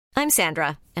I'm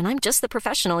Sandra, and I'm just the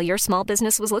professional your small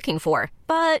business was looking for.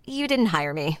 But you didn't hire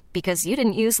me because you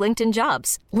didn't use LinkedIn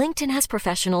Jobs. LinkedIn has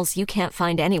professionals you can't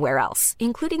find anywhere else,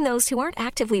 including those who aren't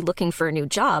actively looking for a new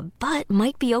job, but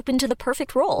might be open to the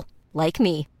perfect role, like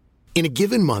me. In a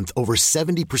given month, over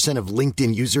 70% of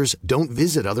LinkedIn users don't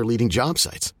visit other leading job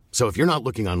sites. So if you're not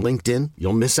looking on LinkedIn,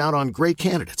 you'll miss out on great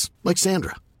candidates like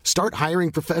Sandra. Start hiring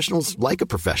professionals like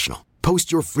a professional. Post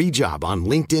your free job on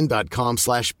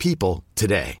linkedin.com/people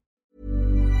today.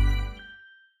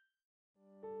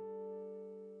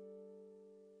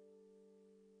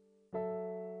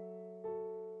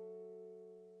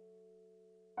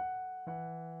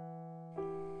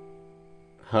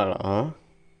 Halo.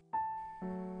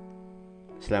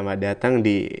 Selamat datang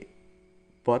di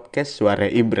podcast Suara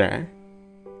Ibra.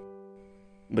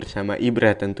 Bersama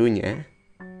Ibra tentunya,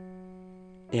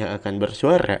 yang akan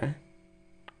bersuara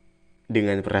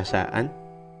dengan perasaan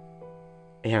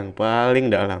yang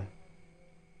paling dalam.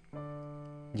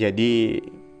 Jadi,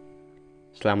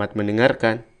 selamat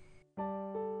mendengarkan.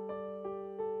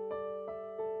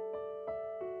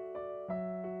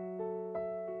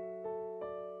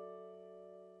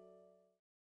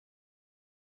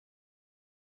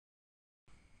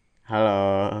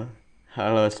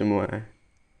 Halo semua.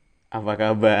 Apa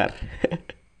kabar?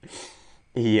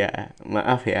 Iya,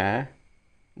 maaf ya,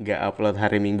 gak upload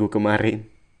hari Minggu kemarin.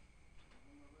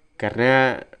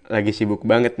 Karena lagi sibuk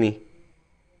banget nih,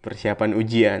 persiapan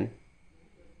ujian.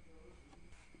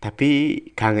 Tapi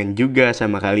kangen juga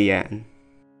sama kalian.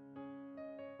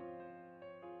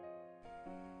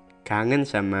 Kangen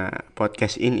sama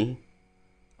podcast ini.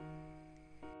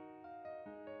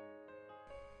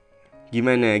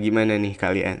 Gimana nih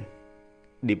kalian?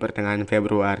 Di pertengahan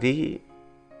Februari,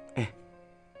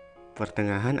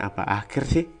 pertengahan apa akhir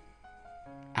sih?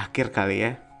 Akhir kali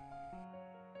ya.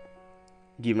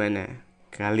 Gimana?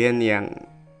 Kalian yang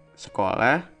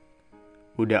sekolah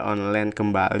udah online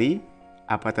kembali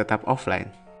apa tetap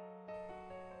offline?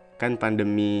 Kan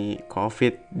pandemi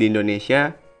COVID di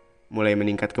Indonesia mulai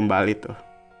meningkat kembali tuh.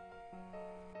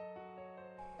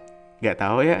 Gak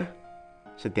tahu ya,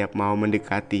 setiap mau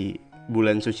mendekati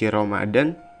bulan suci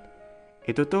Ramadan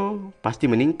itu tuh pasti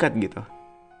meningkat gitu.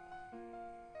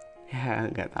 Ya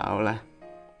gak tahu lah.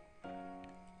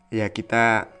 Ya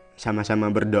kita sama-sama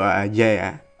berdoa aja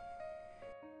ya.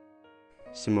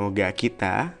 Semoga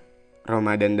kita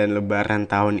Ramadan dan Lebaran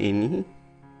tahun ini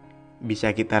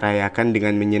bisa kita rayakan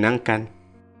dengan menyenangkan.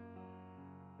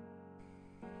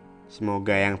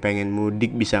 Semoga yang pengen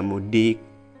mudik bisa mudik.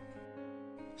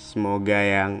 Semoga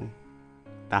yang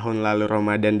tahun lalu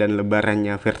Ramadan dan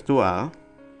Lebarannya virtual,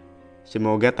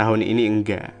 semoga tahun ini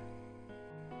enggak.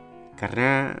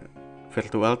 Karena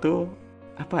virtual tuh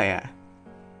apa ya?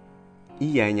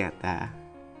 Iya nyata,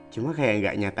 cuma kayak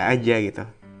nggak nyata aja gitu,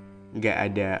 nggak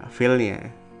ada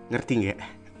feel-nya, ngerti nggak?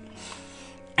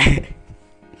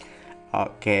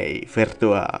 Oke,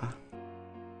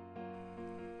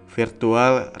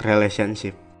 virtual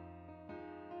relationship,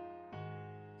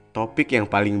 topik yang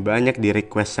paling banyak di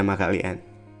request sama kalian.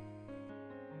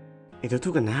 Itu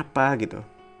tuh kenapa gitu?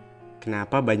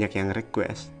 Kenapa banyak yang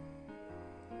request?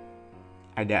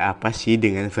 Ada apa sih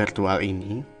dengan virtual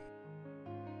ini?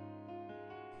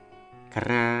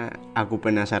 Karena aku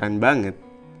penasaran banget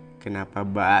kenapa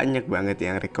banyak banget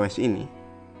yang request ini.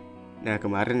 Nah,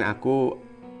 kemarin aku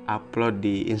upload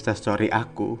di Instastory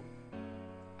aku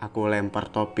lempar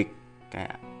topik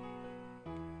kayak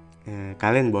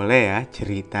kalian boleh ya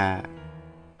cerita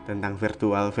tentang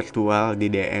virtual di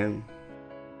DM.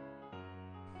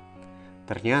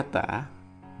 Ternyata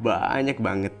banyak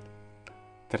banget.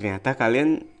 Ternyata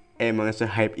kalian emang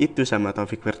se-hype itu sama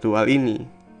topik virtual ini.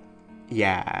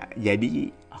 Ya,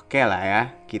 jadi oke lah ya,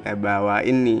 kita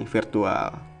bawain nih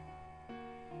virtual.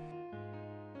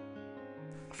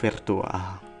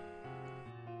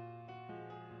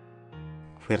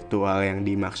 Virtual yang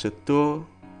dimaksud tuh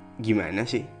gimana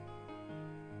sih?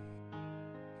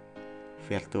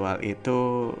 Virtual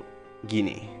itu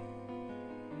gini.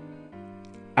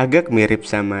 Agak mirip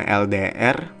sama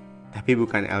LDR, tapi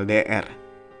bukan LDR.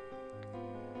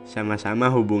 Sama-sama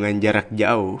hubungan jarak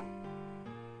jauh.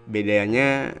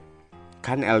 Bedanya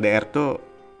kan LDR tuh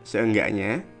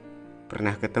seenggaknya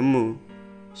pernah ketemu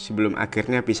sebelum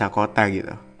akhirnya pisah kota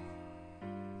gitu.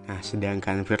 Nah,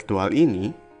 sedangkan virtual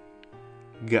ini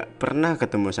gak pernah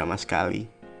ketemu sama sekali.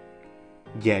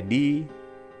 Jadi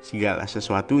segala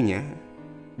sesuatunya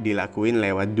dilakuin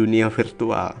lewat dunia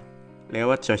virtual,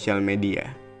 lewat sosial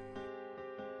media.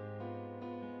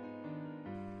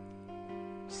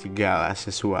 Segala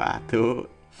sesuatu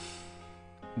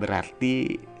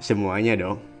berarti semuanya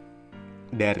dong.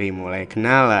 Dari mulai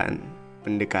kenalan,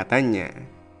 pendekatannya,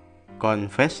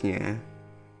 confess-nya,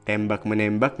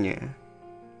 tembak-menembaknya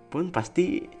pun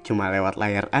pasti cuma lewat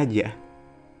layar aja.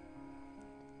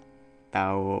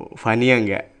 Tahu Vania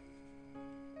nggak?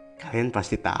 Kalian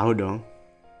pasti tahu dong.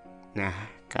 Nah,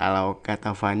 kalau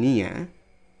kata Vania,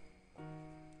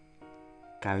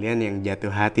 kalian yang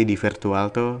jatuh hati di virtual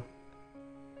tuh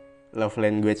love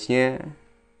language-nya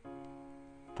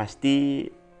pasti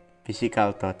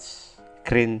physical touch,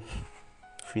 screen.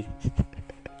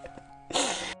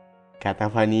 Kata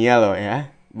Vania loh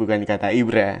ya, bukan kata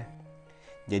Ibra.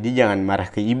 Jadi jangan marah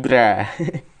ke Ibra.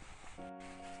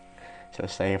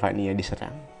 Selesai Vania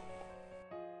diserang.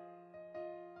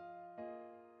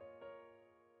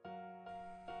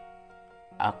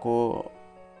 Aku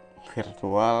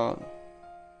virtual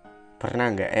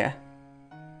pernah nggak ya?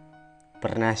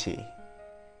 Pernah sih.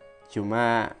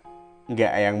 Cuma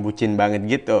nggak yang bucin banget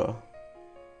gitu.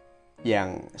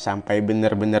 Yang sampai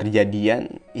bener-bener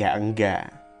jadian ya enggak.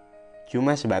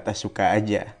 Cuma sebatas suka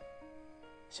aja.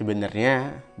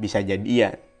 Sebenarnya bisa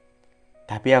jadian,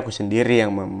 tapi aku sendiri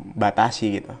yang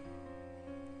membatasi gitu.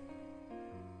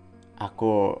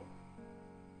 Aku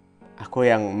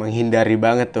yang menghindari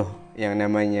banget tuh yang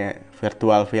namanya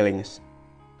virtual feelings.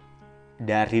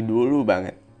 Dari dulu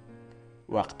banget.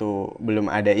 Waktu belum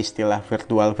ada istilah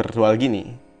virtual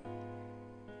gini,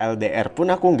 LDR pun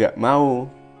aku nggak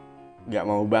mau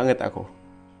banget aku.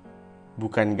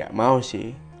 Bukan nggak mau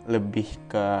sih, lebih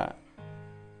ke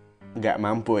nggak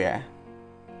mampu ya,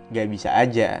 nggak bisa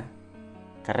aja.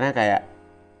 Karena kayak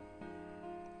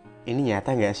ini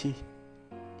nyata nggak sih?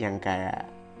 Yang kayak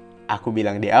aku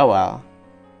bilang di awal,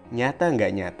 nyata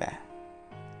nggak nyata?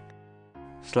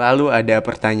 Selalu ada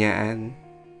pertanyaan,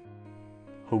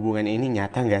 hubungan ini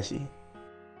nyata nggak sih?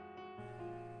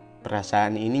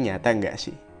 Perasaan ini nyata nggak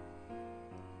sih?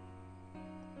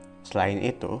 Selain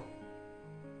itu,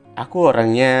 aku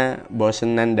orangnya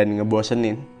bosenan dan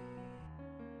ngebosenin.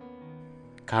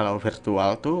 Kalau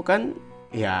virtual tuh kan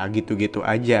ya gitu-gitu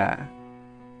aja.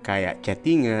 Kayak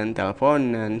chattingan,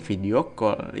 teleponan, video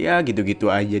call, ya gitu-gitu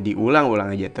aja,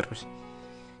 diulang-ulang aja terus.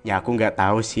 Ya aku nggak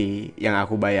tahu sih, yang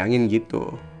aku bayangin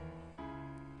gitu.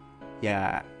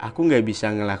 Ya aku nggak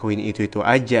bisa ngelakuin itu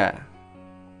aja.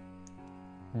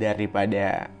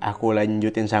 Daripada aku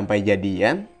lanjutin sampai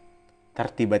jadian,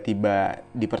 tiba-tiba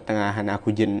di pertengahan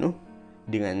aku jenuh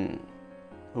dengan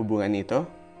hubungan itu,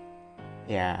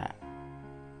 ya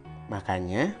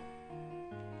makanya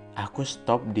aku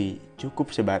stop di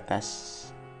cukup sebatas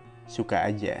suka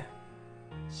aja,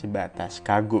 sebatas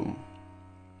kagum,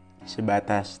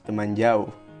 sebatas teman jauh,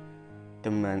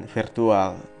 teman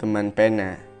virtual, teman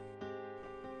pena.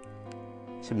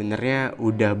 Sebenarnya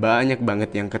udah banyak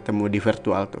banget yang ketemu di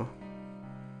virtual tuh.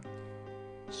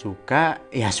 Suka,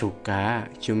 ya suka,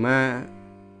 cuma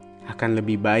akan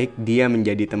lebih baik dia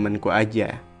menjadi temanku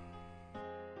aja.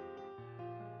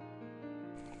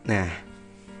 Nah,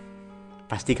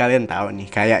 pasti kalian tahu nih,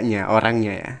 kayaknya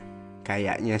orangnya ya.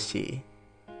 Kayaknya sih.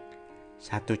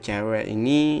 Satu cewek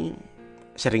ini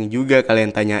sering juga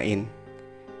kalian tanyain.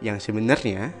 Yang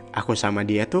sebenarnya aku sama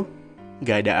dia tuh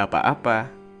gak ada apa-apa.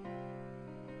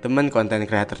 Teman konten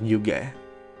creator juga.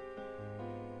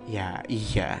 Ya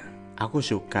iya, aku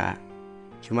suka.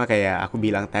 Cuma kayak aku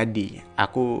bilang tadi,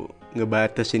 aku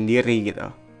ngebatas sendiri gitu.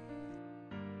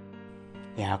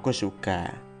 Ya aku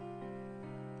suka.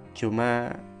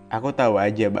 Cuma aku tahu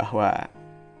aja bahwa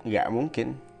gak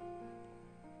mungkin.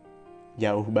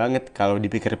 Jauh banget kalau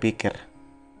dipikir-pikir.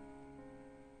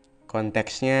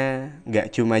 Konteksnya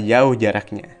gak cuma jauh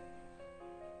jaraknya,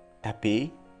 tapi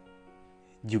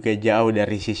juga jauh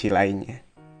dari sisi lainnya.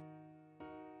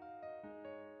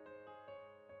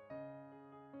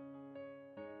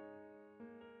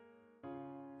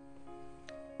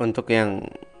 Untuk yang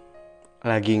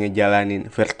lagi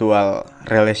ngejalanin virtual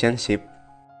relationship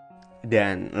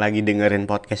dan lagi dengerin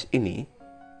podcast ini,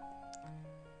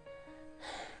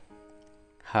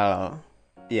 halo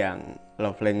yang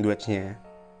love language-nya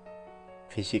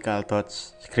physical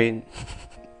touch screen.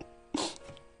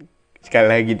 Sekali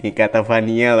lagi nih kata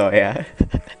Vania loh ya.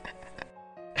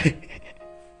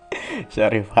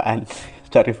 Sorry Van.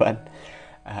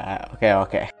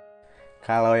 Oke.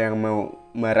 Kalau yang mau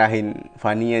marahin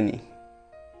Vania nih,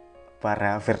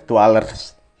 para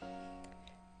virtualers,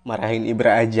 marahin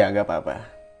Ibra aja gak apa-apa.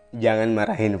 Jangan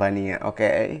marahin Vania,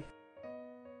 oke?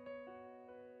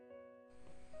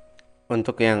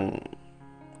 Untuk yang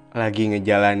lagi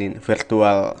ngejalanin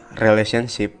virtual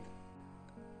relationship,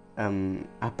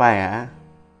 apa ya?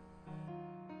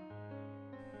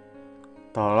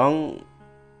 Tolong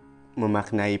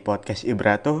memaknai podcast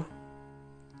Ibra tuh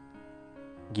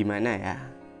gimana ya?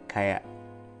 Kayak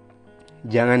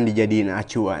jangan dijadiin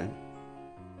acuan.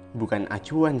 bukan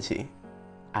acuan sih.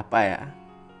 Apa ya?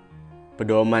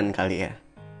 Pedoman kali ya.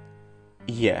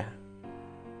 Iya.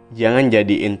 Jangan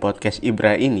jadiin podcast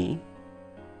Ibra ini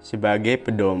sebagai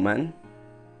pedoman,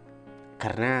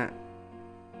 karena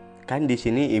kan di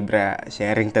sini Ibra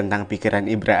sharing tentang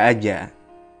pikiran Ibra aja.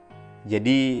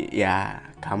 Jadi ya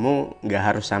kamu gak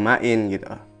harus samain gitu.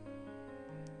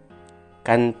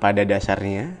 Kan pada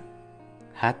dasarnya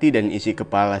hati dan isi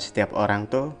kepala setiap orang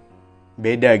tuh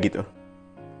beda gitu.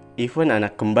 Even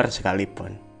anak kembar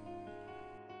sekalipun.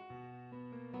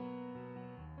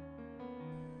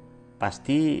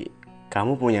 Pasti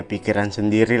kamu punya pikiran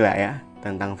sendiri lah ya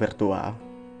tentang virtual.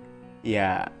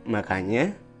 Ya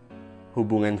makanya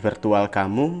hubungan virtual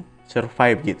kamu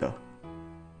survive gitu.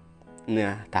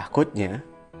 Nah takutnya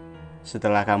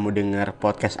setelah kamu dengar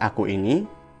podcast aku ini,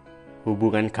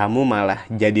 hubungan kamu malah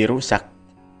jadi rusak.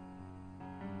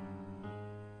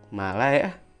 Malah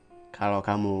ya, kalau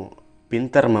kamu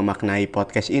pinter memaknai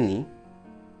podcast ini,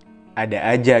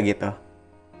 ada aja gitu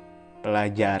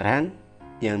pelajaran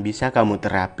yang bisa kamu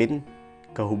terapin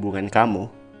ke hubungan kamu.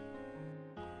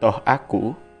 Toh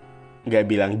aku gak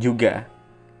bilang juga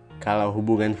kalau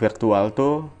hubungan virtual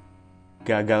tuh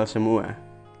gagal semua.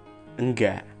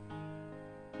 Enggak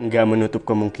menutup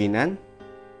kemungkinan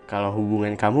kalau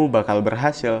hubungan kamu bakal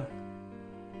berhasil.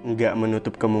 Enggak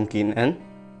menutup kemungkinan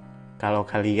kalau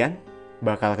kalian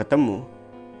bakal ketemu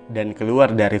dan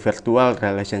keluar dari virtual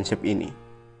relationship ini.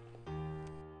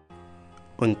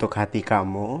 Untuk hati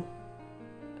kamu,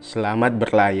 selamat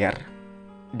berlayar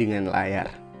dengan layar.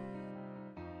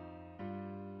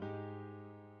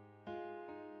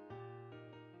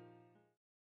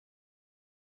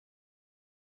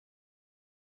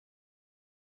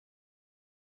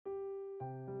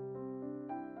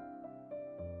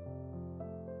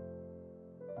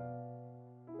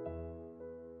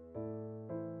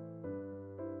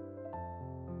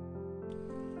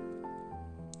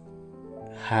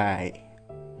 Hai,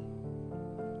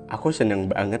 aku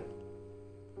seneng banget.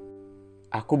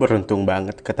 Aku beruntung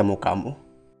banget ketemu kamu,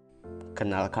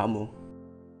 kenal kamu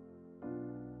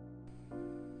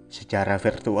secara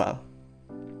virtual.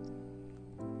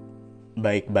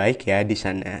 Baik-baik ya di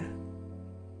sana.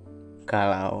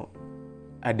 Kalau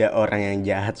ada orang yang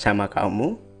jahat sama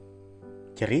kamu,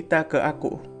 cerita ke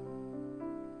aku.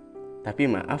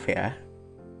 Tapi maaf ya,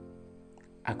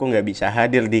 aku gak bisa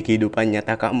hadir di kehidupan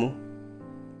nyata kamu.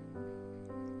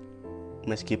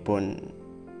 Meskipun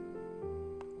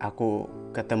aku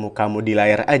ketemu kamu di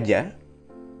layar aja,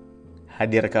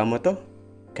 hadir kamu tuh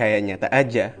kayak nyata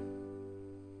aja.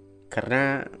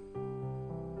 Karena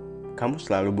kamu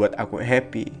selalu buat aku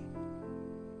happy,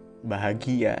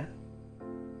 bahagia,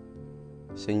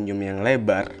 senyum yang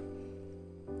lebar.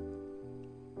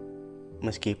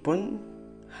 Meskipun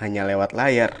hanya lewat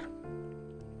layar.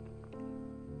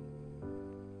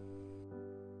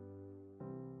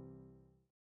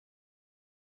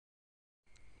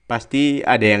 Pasti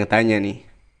ada yang tanya nih,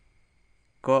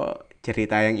 kok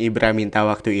cerita yang Ibra minta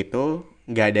waktu itu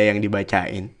gak ada yang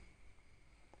dibacain?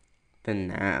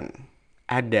 Tenang,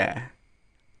 ada.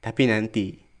 Tapi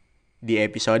nanti, di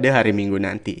episode hari Minggu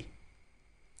nanti.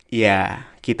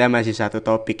 Ya, kita masih satu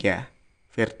topik ya,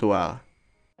 virtual.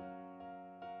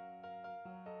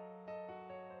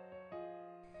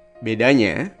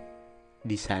 Bedanya,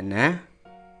 di sana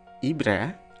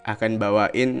Ibra akan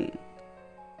bawain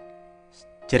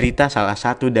cerita salah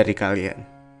satu dari kalian.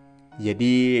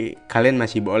 Jadi kalian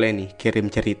masih boleh nih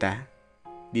kirim cerita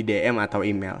di DM atau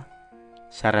email.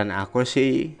 Saran aku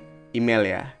sih email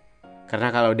ya.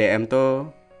 Karena kalau DM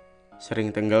tuh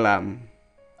sering tenggelam.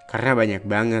 Karena banyak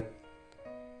banget.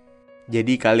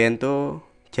 Jadi kalian tuh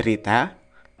cerita,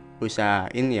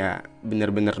 usahain ya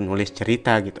bener-bener nulis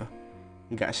cerita gitu.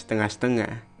 Nggak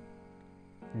setengah-setengah.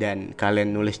 Dan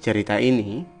kalian nulis cerita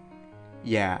ini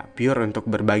ya pure untuk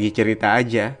berbagi cerita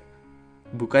aja.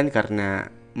 Bukan karena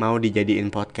mau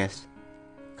dijadiin podcast.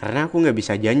 Karena aku gak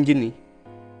bisa janji nih.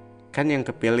 Kan yang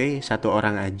kepilih 1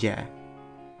 orang aja.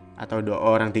 Atau 2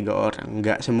 orang, 3 orang.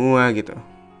 Gak semua gitu.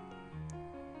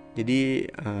 Jadi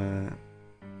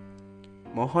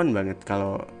mohon banget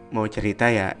kalau mau cerita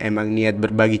ya emang niat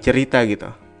berbagi cerita gitu.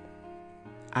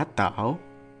 Atau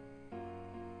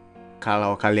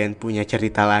kalau kalian punya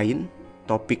cerita lain,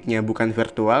 topiknya bukan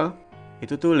virtual,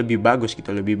 itu tuh lebih bagus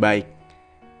gitu, lebih baik.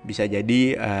 Bisa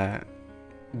jadi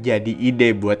ide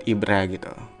buat Ibra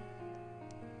gitu.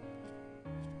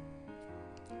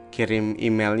 Kirim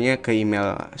emailnya ke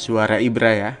email Suara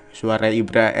Ibra ya,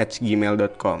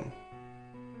 suaraibra@gmail.com.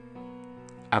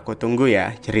 Aku tunggu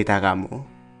ya cerita kamu.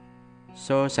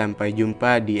 So, sampai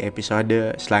jumpa di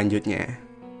episode selanjutnya.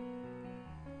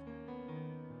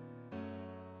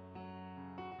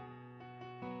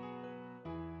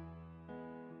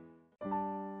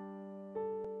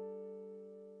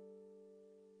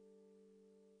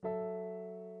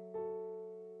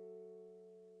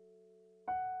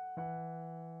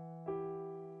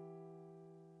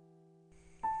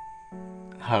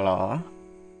 Halo,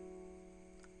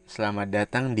 selamat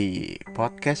datang di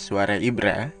podcast Suara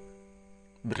Ibra.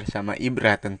 Bersama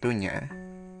Ibra tentunya,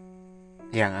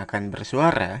 yang akan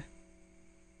bersuara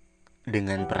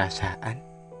dengan perasaan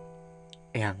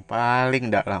yang paling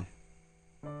dalam.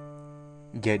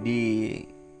 Jadi,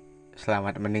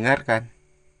 selamat mendengarkan.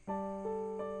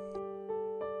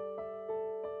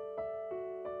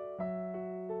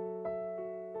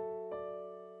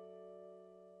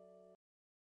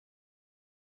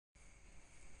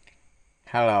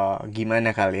 Halo,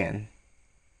 gimana kalian?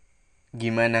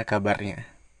 Gimana kabarnya?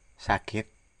 Sakit?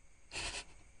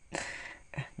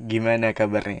 Gimana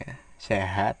kabarnya?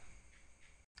 Sehat?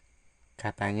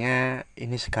 Katanya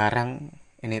ini sekarang,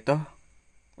 ini tuh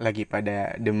lagi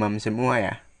pada demam semua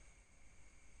ya?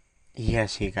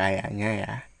 Iya sih kayaknya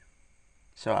ya.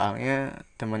 Soalnya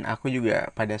temen aku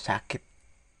juga pada sakit.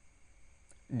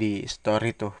 Di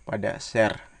story tuh pada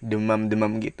share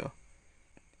demam-demam gitu.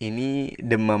 Ini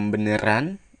demam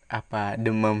beneran apa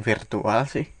demam virtual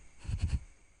sih?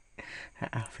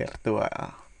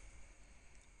 Virtual.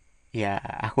 Ya,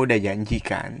 aku udah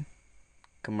janjikan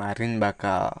kemarin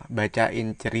bakal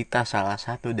bacain cerita salah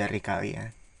satu dari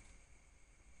kalian.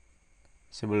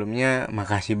 Sebelumnya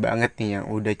makasih banget nih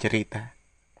yang udah cerita.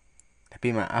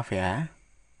 Tapi maaf ya,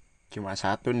 cuma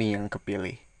satu nih yang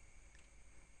kepilih.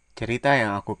 Cerita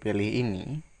yang aku pilih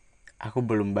ini, aku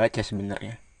belum baca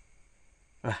sebenarnya.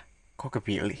 Lah, kok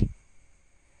kepilih?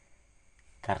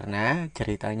 Karena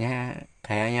ceritanya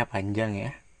kayaknya panjang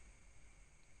ya.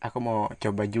 Aku mau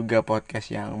coba juga podcast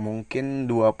yang mungkin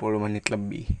 20 menit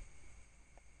lebih.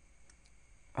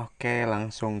 Oke,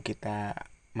 langsung kita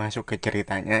masuk ke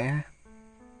ceritanya ya.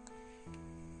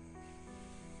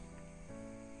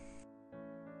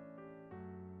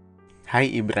 Hai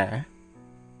Ibra,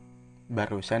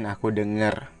 barusan aku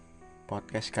denger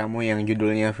podcast kamu yang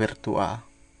judulnya virtual.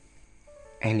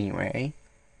 Anyway,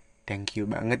 thank you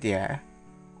banget ya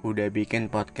udah bikin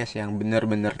podcast yang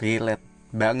bener-bener relate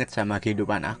banget sama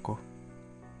kehidupan aku.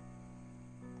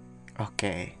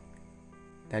 Oke,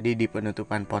 tadi di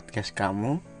penutupan podcast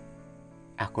kamu,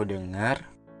 aku dengar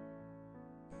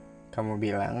kamu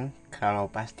bilang kalau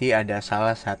pasti ada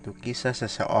salah satu kisah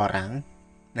seseorang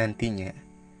nantinya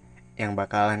yang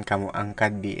bakalan kamu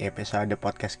angkat di episode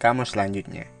podcast kamu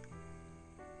selanjutnya.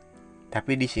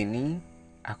 Tapi di sini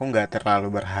aku nggak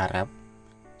terlalu berharap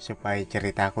supaya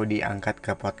ceritaku diangkat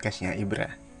ke podcastnya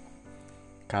Ibra.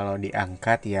 Kalau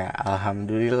diangkat ya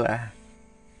alhamdulillah.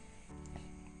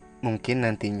 Mungkin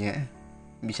nantinya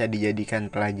bisa dijadikan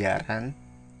pelajaran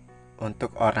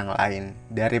untuk orang lain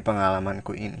dari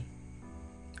pengalamanku ini.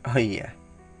 Oh iya,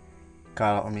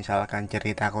 kalau misalkan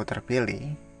ceritaku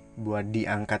terpilih buat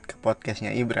diangkat ke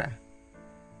podcastnya Ibra,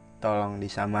 tolong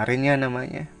disamarin ya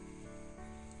namanya.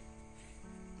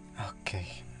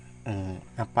 Oke.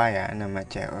 Apa ya nama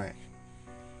cewek?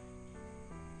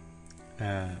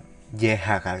 JH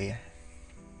kali ya.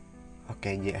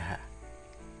 Oke, JH.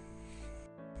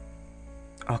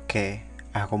 Oke,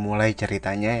 aku mulai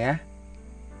ceritanya ya.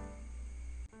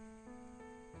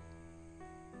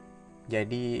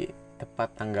 Jadi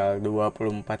tepat tanggal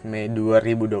 24 Mei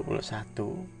 2021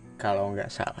 kalau nggak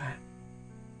salah.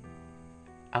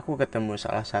 Aku ketemu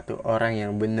salah satu orang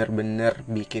yang bener-bener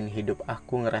bikin hidup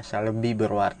aku ngerasa lebih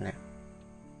berwarna.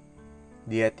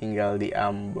 Dia tinggal di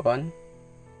Ambon,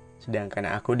 sedangkan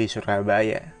aku di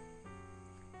Surabaya.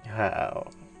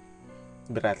 Wow,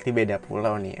 berarti beda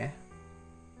pulau nih ya.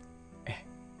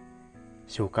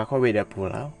 Suka kok beda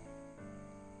pulau.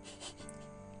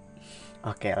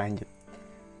 Oke, lanjut.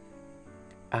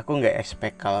 Aku gak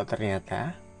expect kalau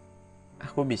ternyata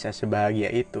aku bisa sebahagia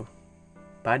itu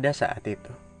pada saat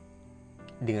itu.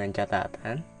 Dengan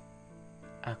catatan,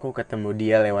 aku ketemu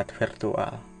dia lewat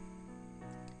virtual.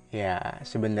 Ya,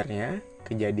 sebenarnya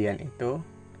kejadian itu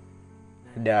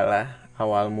adalah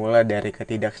awal mula dari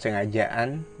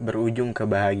ketidaksengajaan berujung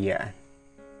kebahagiaan.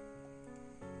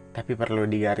 Tapi perlu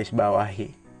digarisbawahi,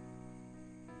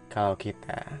 kalau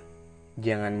kita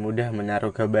jangan mudah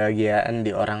menaruh kebahagiaan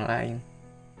di orang lain.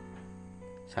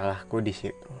 Salahku di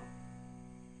situ.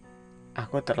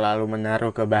 Aku terlalu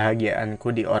menaruh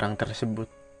kebahagiaanku di orang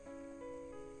tersebut.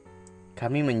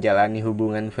 Kami menjalani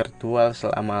hubungan virtual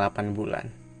selama 8 bulan.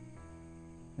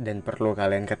 Dan perlu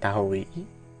kalian ketahui,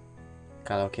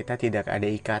 kalau kita tidak ada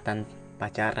ikatan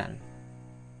pacaran,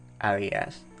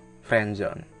 alias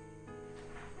friendzone.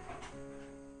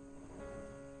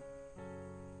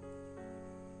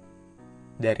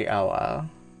 Dari awal,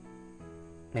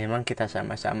 memang kita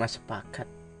sama-sama sepakat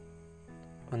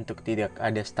untuk tidak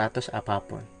ada status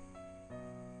apapun.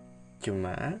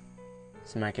 Cuma,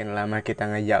 semakin lama kita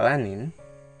ngejalanin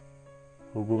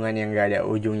hubungan yang gak ada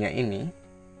ujungnya ini,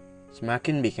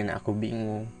 semakin bikin aku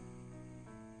bingung.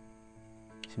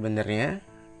 Sebenarnya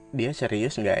dia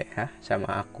serius nggak ya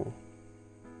sama aku?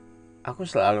 Aku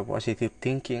selalu positive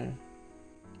thinking.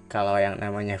 Kalau yang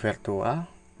namanya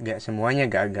virtual, nggak semuanya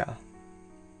gagal.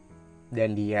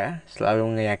 Dan dia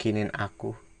selalu ngeyakinin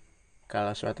aku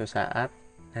kalau suatu saat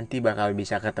nanti bakal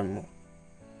bisa ketemu.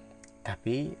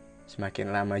 Tapi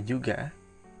semakin lama juga,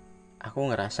 aku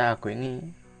ngerasa aku ini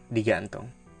digantung.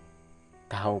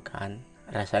 Tahu kan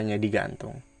rasanya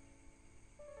digantung?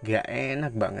 Gak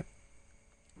enak banget.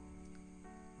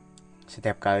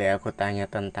 Setiap kali aku tanya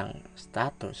tentang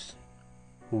status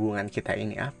hubungan kita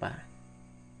ini apa,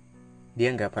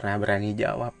 dia gak pernah berani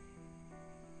jawab.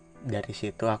 Dari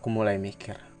situ aku mulai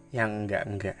mikir, yang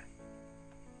enggak.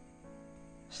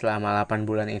 Selama 8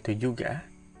 bulan itu juga,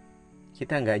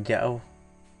 kita gak jauh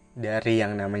dari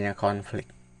yang namanya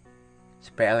konflik.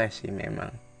 Sepele sih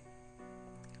memang.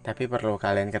 Tapi perlu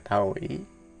kalian ketahui,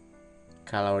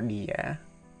 kalau dia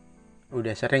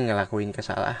udah sering ngelakuin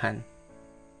kesalahan.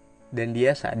 Dan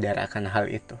dia sadar akan hal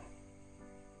itu.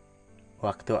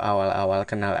 Waktu awal-awal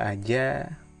kenal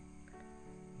aja,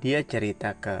 dia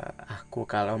cerita ke aku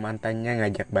kalau mantannya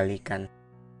ngajak balikan.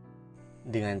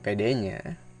 Dengan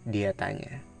pedenya, dia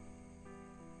tanya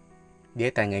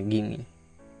gini,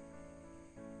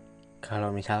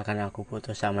 kalau misalkan aku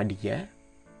putus sama dia,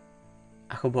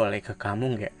 aku boleh ke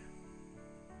kamu gak?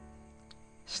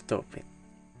 Stupid.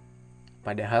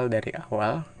 Padahal dari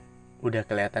awal udah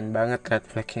kelihatan banget red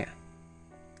flag-nya.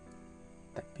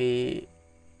 Tapi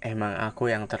emang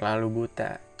aku yang terlalu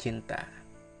buta cinta,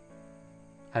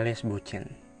 alias bucin.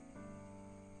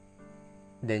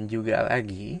 Dan juga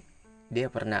lagi,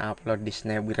 dia pernah upload di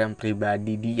snapgram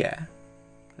pribadi dia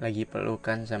lagi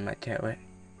pelukan sama cewek.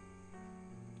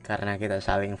 Karena kita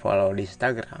saling follow di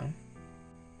Instagram,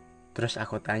 terus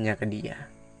aku tanya ke dia.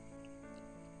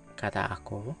 Kata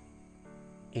aku,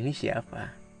 ini siapa?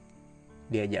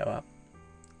 Dia jawab,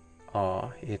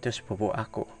 oh itu sepupu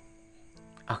aku.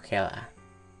 Oke lah.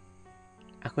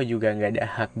 Aku juga gak ada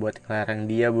hak buat ngelarang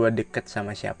dia buat deket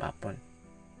sama siapapun.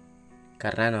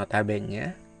 Karena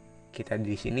notabene kita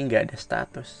di sini gak ada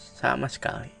status sama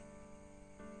sekali.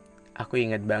 Aku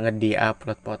ingat banget dia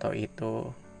upload foto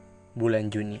itu bulan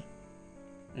Juni.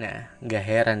 Nah, gak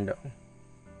heran dong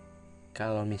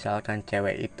kalau misalkan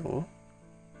cewek itu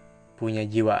punya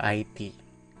jiwa IT.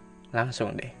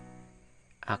 Langsung deh,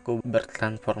 aku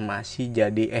bertransformasi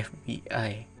jadi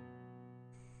FBI.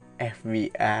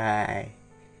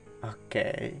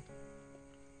 Oke.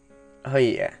 Oh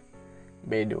iya,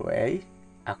 by the way,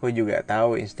 aku juga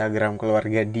tahu Instagram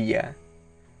keluarga dia,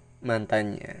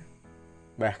 mantannya.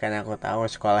 Bahkan aku tahu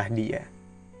sekolah dia.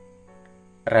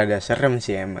 Rada serem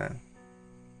sih emang.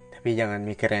 Tapi jangan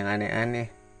mikir yang aneh-aneh.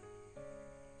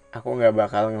 Aku gak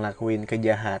bakal ngelakuin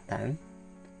kejahatan.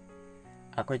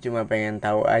 Aku cuma pengen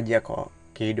tahu aja kok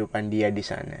kehidupan dia di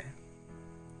sana.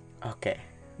 Oke,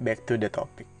 back to the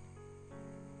topic.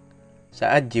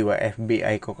 Saat jiwa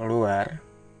FBI ku keluar,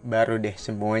 baru deh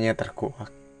semuanya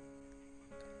terkuak.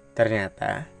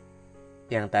 Ternyata,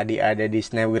 yang tadi ada di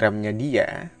snapgramnya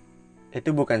dia,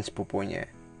 itu bukan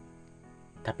sepupunya,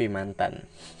 tapi mantan.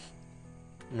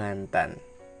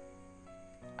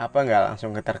 Apa gak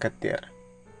langsung ketar-ketir?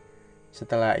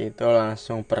 Setelah itu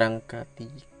langsung perang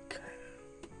ketiga.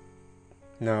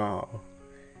 No,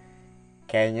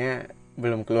 kayaknya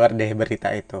belum keluar deh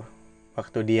berita itu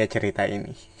waktu dia cerita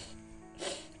ini.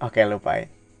 Oke, lupain.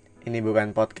 Ini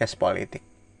bukan podcast politik.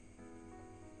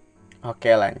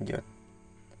 Oke, lanjut.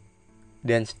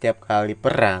 Dan setiap kali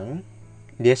perang,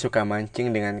 dia suka mancing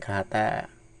dengan kata,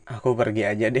 aku pergi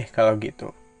aja deh kalau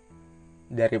gitu.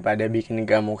 Daripada bikin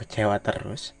kamu kecewa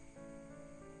terus.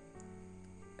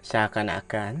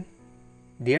 Seakan-akan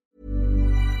dia...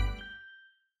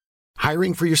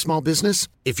 Hiring for your small business?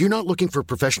 If you're not looking for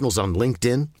professionals on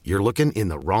LinkedIn, you're looking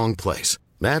in the wrong place.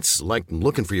 That's like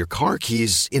looking for your car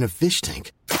keys in a fish tank.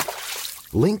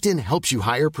 LinkedIn helps you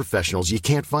hire professionals you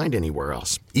can't find anywhere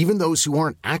else, even those who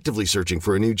aren't actively searching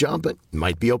for a new job but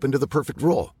might be open to the perfect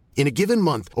role. In a given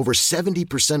month, over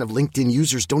 70% of LinkedIn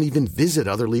users don't even visit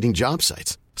other leading job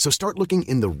sites. So start looking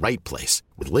in the right place.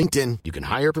 With LinkedIn, you can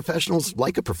hire professionals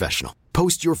like a professional.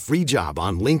 Post your free job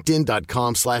on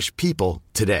linkedin.com/people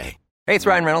today. Hey, it's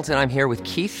Ryan Reynolds, and I'm here with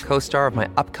Keith, co-star of my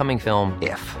upcoming film,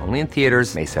 If, only in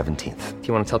theaters May 17th. Do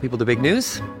you want to tell people the big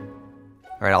news?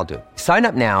 All right, I'll do it. Sign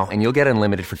up now and you'll get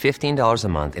unlimited for $15 a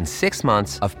month and 6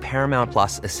 months of Paramount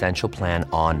Plus Essential Plan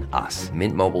on us.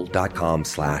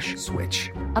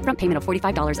 MintMobile.com/switch. Upfront payment of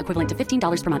 $45 equivalent to $15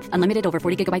 per month. Unlimited over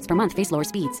 40 gigabytes per month. Face lower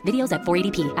speeds. Videos at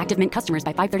 480p. Active Mint customers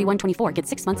by 531.24 get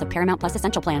 6 months of Paramount Plus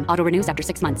Essential Plan. Auto renews after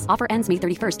 6 months. Offer ends May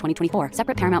 31st, 2024.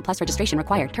 Separate Paramount Plus registration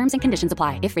required. Terms and conditions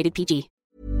apply if rated PG.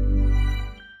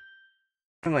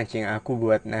 Mancing aku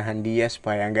buat nahan dia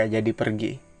supaya nggak jadi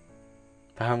pergi.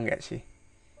 Paham nggak sih?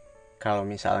 Kalau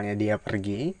misalnya dia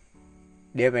pergi,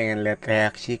 dia pengen lihat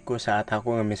reaksiku saat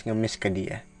aku ngemis-ngemis ke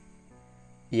dia.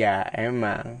 Ya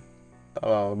emang,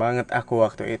 tolol banget aku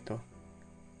waktu itu.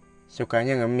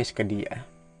 Sukanya ngemis ke dia.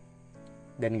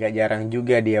 Dan gak jarang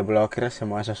juga dia blokir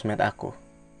semua sosmed aku.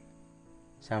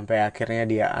 Sampai akhirnya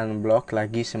dia unblock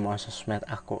lagi semua sosmed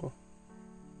aku.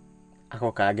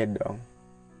 Aku kaget dong.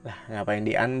 Lah ngapain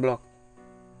di unblock?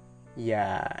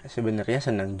 Ya sebenarnya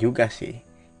seneng juga sih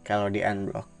kalau di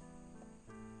unblock.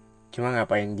 Cuma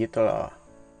ngapain gitu loh.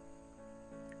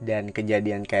 Dan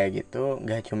kejadian kayak gitu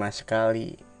gak cuma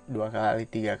sekali, 2 kali,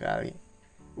 3 kali.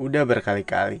 Udah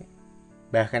berkali-kali.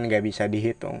 Bahkan gak bisa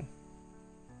dihitung.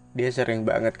 Dia sering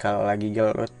banget kalau lagi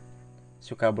gelut,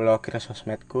 suka blokir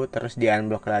sosmedku terus di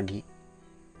unblock lagi.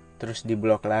 Terus di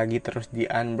blok lagi, terus di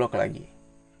unblock lagi.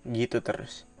 Gitu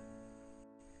terus.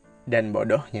 Dan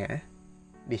bodohnya,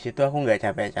 di situ aku gak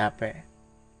capek-capek.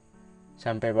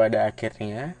 Sampai pada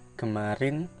akhirnya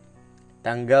kemarin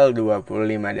tanggal 25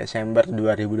 Desember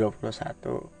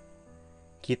 2021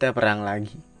 kita perang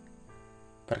lagi.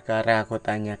 Perkara aku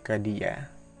tanya ke dia.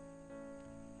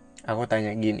 Aku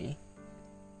tanya gini,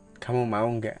 kamu mau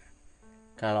gak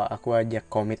kalau aku ajak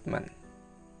komitmen?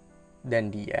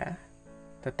 Dan dia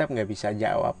tetap gak bisa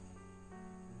jawab.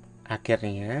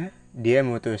 Akhirnya dia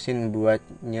mutusin buat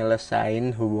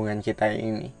nyelesain hubungan kita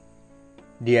ini.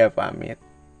 Dia pamit.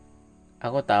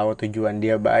 Aku tahu tujuan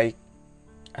dia baik.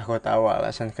 Aku tahu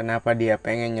alasan kenapa dia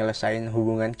pengen nyelesain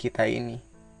hubungan kita ini.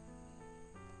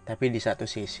 Tapi di satu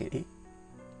sisi,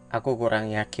 aku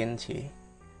kurang yakin sih,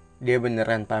 dia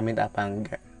beneran pamit apa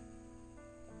enggak.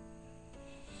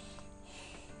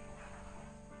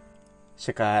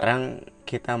 Sekarang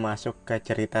kita masuk ke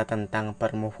cerita tentang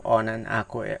per-move on-an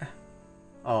aku ya.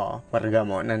 Oh,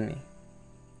 pergamonan nih.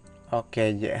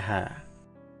 Oke, JH.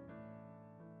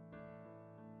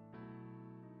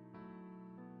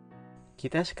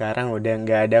 Kita sekarang udah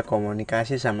gak ada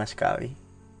komunikasi sama sekali.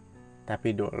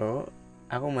 Tapi dulu,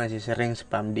 aku masih sering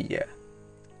spam dia.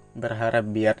 Berharap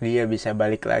biar dia bisa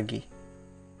balik lagi.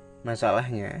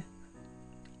 Masalahnya,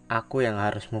 aku yang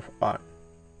harus move on.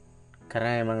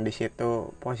 Karena emang di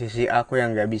situ posisi aku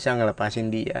yang gak bisa ngelepasin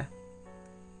dia.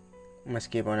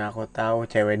 Meskipun aku tahu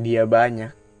cewek dia banyak.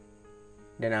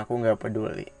 Dan aku gak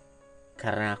peduli.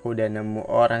 Karena aku udah nemu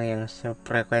orang yang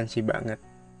sefrekuensi banget.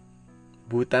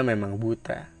 Buta memang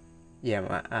buta. Ya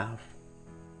maaf.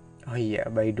 Oh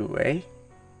iya, by the way,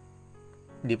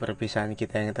 di perpisahan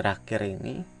kita yang terakhir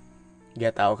ini,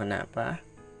 gak tahu kenapa,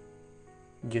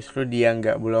 justru dia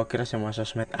gak blokir semua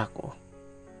sosmed aku.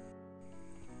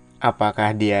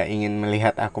 Apakah dia ingin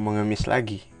melihat aku mengemis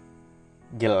lagi?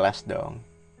 Jelas dong.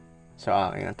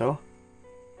 Soalnya tuh,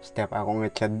 setiap aku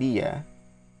ngechat dia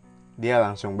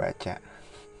langsung baca.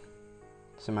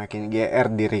 Semakin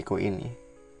GR diriku ini.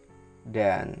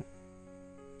 Dan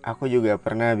aku juga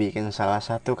pernah bikin salah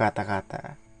satu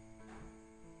kata-kata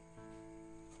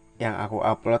yang aku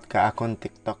upload ke akun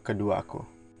TikTok keduaku.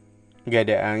 Gak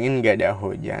ada angin, gak ada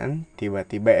hujan,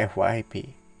 tiba-tiba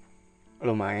FYP.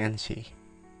 Lumayan sih.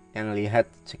 Yang lihat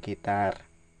sekitar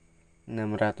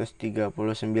 639,9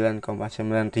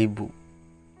 ribu.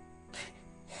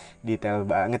 Detail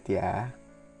banget ya.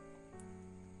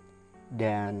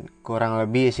 Dan kurang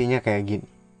lebih isinya kayak gini.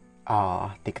 Oh,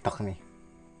 TikTok nih.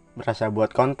 Berasa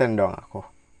buat konten dong aku.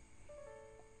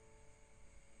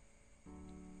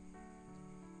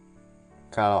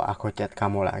 Kalau aku chat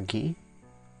kamu lagi,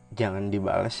 jangan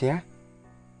dibales ya.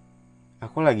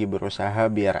 Aku lagi berusaha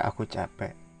biar aku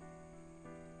capek.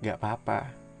 Gak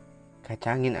apa-apa.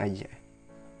 Kacangin aja.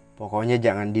 Pokoknya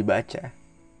jangan dibaca.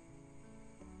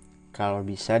 Kalau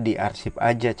bisa diarsip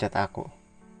aja chat aku.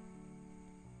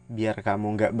 Biar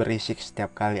kamu gak berisik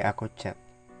setiap kali aku chat.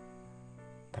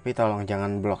 Tapi tolong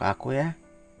jangan blok aku ya.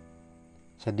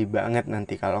 Sedih banget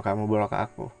nanti kalau kamu blok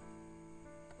aku.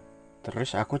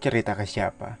 Terus aku cerita ke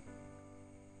siapa?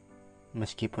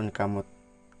 Meskipun kamu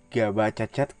gak baca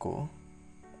chatku,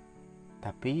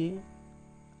 tapi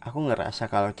aku ngerasa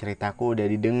kalau ceritaku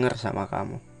udah didengar sama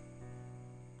kamu.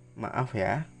 Maaf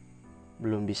ya,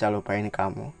 belum bisa lupain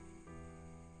kamu.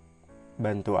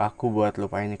 Bantu aku buat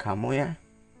lupain kamu ya.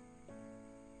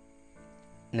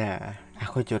 Nah,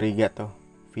 aku curiga tuh.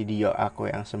 Video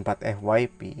aku yang sempat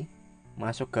FYP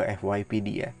masuk ke FYP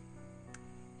dia.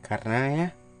 Karena ya,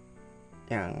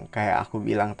 yang kayak aku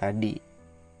bilang tadi,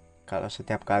 kalau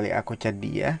setiap kali aku chat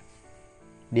dia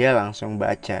langsung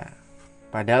baca.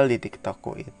 Padahal di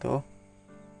TikTokku itu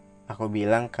aku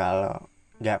bilang kalau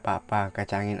gak apa-apa,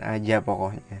 kacangin aja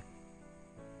pokoknya.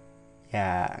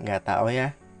 Ya gak tahu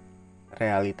ya,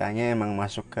 realitanya emang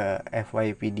masuk ke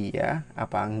FYP dia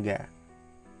apa enggak.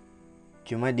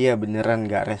 Cuma dia beneran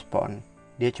gak respon,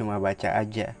 dia cuma baca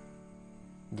aja.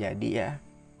 Jadi ya,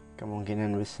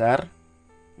 kemungkinan besar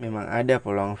memang ada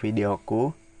peluang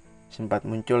videoku sempat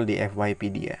muncul di FYP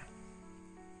dia.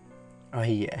 Oh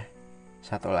iya,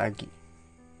 satu lagi.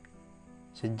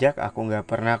 Sejak aku gak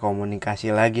pernah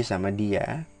komunikasi lagi sama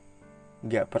dia,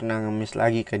 gak pernah ngemis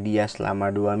lagi ke dia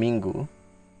selama 2 minggu,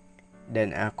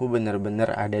 dan aku bener-bener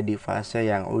ada di fase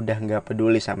yang udah gak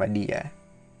peduli sama dia.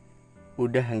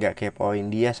 Udah gak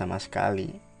kepoin dia sama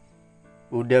sekali.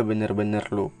 Udah bener-bener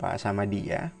lupa sama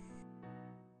dia.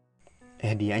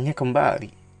 Dianya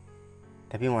kembali.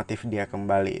 Tapi motif dia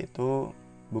kembali itu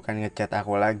bukan ngechat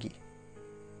aku lagi.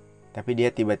 Tapi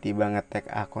dia tiba-tiba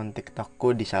nge-tag akun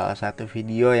TikTokku di salah satu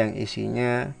video yang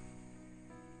isinya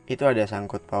itu ada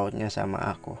sangkut pautnya sama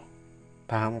aku.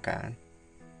 Paham kan?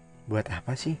 Buat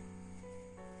apa sih?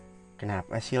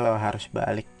 Kenapa sih lo harus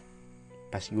balik?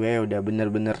 Pas gue udah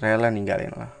bener-bener rela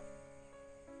ninggalin lo.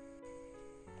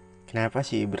 Kenapa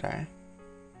sih Ibra?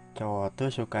 Cowok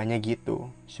tuh sukanya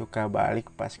gitu. Suka balik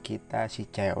pas kita si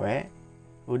cewek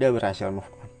udah berhasil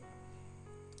move on.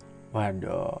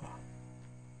 Waduh.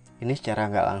 Ini secara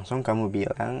gak langsung kamu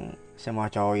bilang semua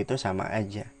cowok itu sama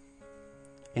aja.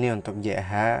 Ini untuk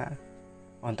JH,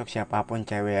 untuk siapapun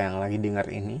cewek yang lagi denger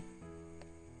ini.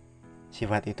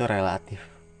 Sifat itu relatif.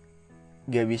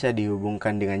 Gak bisa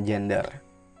dihubungkan dengan gender.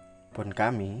 Pun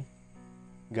kami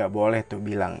gak boleh tuh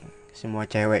bilang semua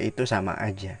cewek itu sama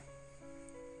aja.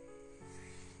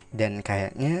 Dan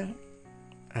kayaknya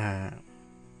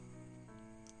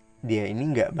dia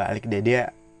ini gak balik deh.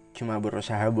 Dia cuma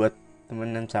berusaha buat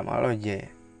temenan sama lo aja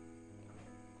ya.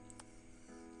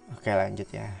 Oke, lanjut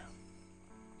ya.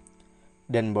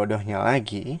 Dan bodohnya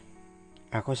lagi,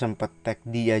 aku sempet tag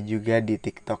dia juga di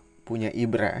TikTok punya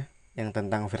Ibra yang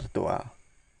tentang virtual.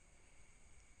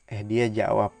 Dia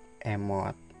jawab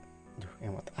emot.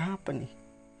 Emot apa nih?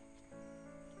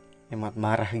 Emot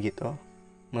marah gitu.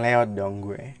 Melewat dong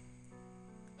gue.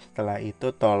 Setelah itu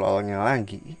tololnya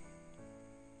lagi,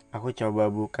 aku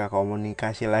coba buka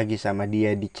komunikasi lagi sama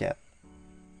dia di chat.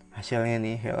 Hasilnya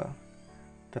nihil.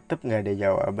 Tetep gak ada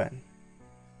jawaban.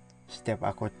 Setiap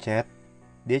aku chat,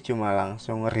 dia cuma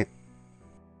langsung nge-read.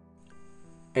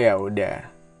 Ya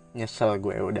udah, nyesel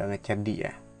gue udah ngechat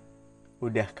dia.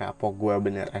 Udah kapok, gue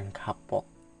beneran kapok.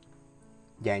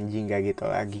 Janji gak gitu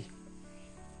lagi.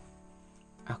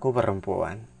 Aku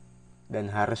perempuan dan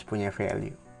harus punya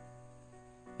value.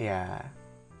 Ya,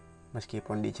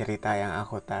 meskipun di cerita yang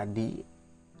aku tadi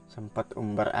sempet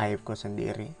umbar aibku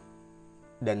sendiri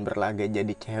dan berlagak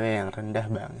jadi cewek yang rendah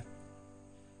banget.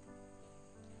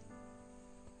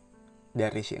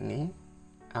 Dari sini,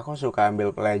 aku suka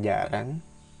ambil pelajaran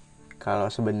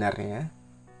kalau sebenarnya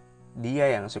dia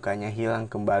yang sukanya hilang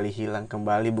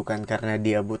kembali bukan karena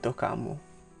dia butuh kamu,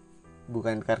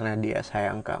 bukan karena dia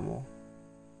sayang kamu,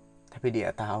 tapi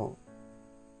dia tahu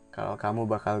kalau kamu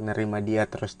bakal nerima dia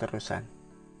terus-terusan,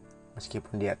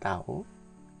 meskipun dia tahu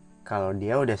kalau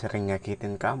dia udah sering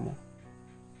nyakitin kamu.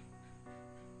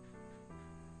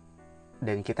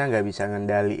 Dan kita gak bisa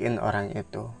ngendaliin orang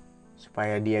itu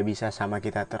supaya dia bisa sama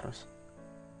kita terus.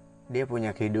 Dia punya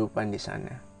kehidupan di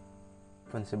sana.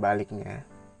 Pun sebaliknya,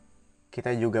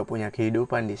 kita juga punya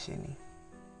kehidupan di sini.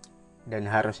 Dan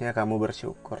harusnya kamu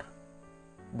bersyukur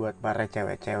buat para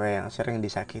cewek-cewek yang sering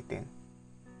disakitin.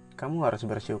 Kamu harus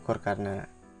bersyukur karena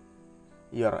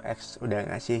your ex udah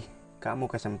ngasih kamu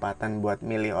kesempatan buat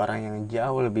milih orang yang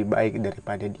jauh lebih baik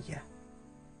daripada dia.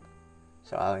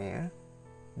 Soalnya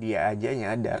dia aja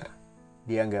nyadar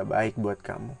dia gak baik buat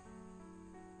kamu.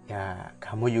 Ya,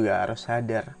 kamu juga harus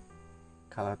sadar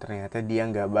kalau ternyata dia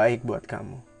gak baik buat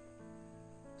kamu.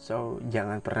 So,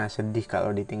 jangan pernah sedih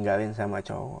kalau ditinggalin sama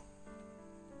cowok.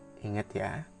 Ingat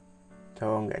ya,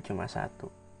 cowok gak cuma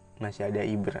satu. Masih ada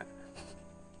Ibra.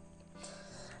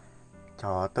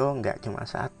 Cowok tuh gak cuma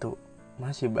satu.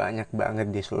 Masih banyak banget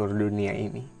di seluruh dunia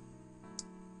ini.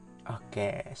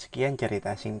 Oke, sekian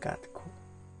cerita singkatku.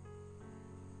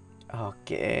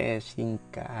 Oke,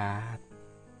 singkat.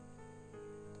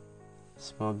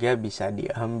 Semoga bisa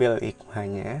diambil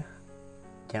hikmahnya.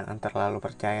 Jangan terlalu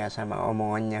percaya sama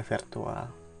omongannya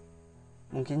virtual.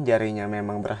 Mungkin jarinya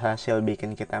memang berhasil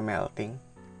bikin kita melting.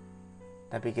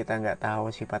 Tapi kita nggak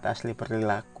tahu sifat asli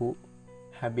perilaku,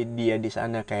 habit dia di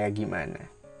sana kayak gimana.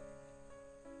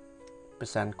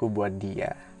 Pesanku buat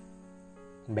dia,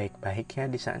 baik-baik ya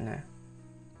di sana.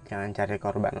 Jangan cari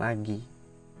korban lagi.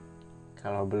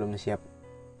 Kalau belum siap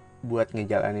buat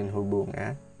ngejalanin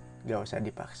hubungan, gak usah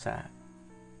dipaksa.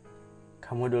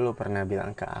 Kamu dulu pernah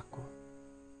bilang ke aku,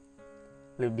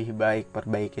 lebih baik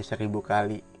perbaiki 1000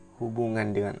 kali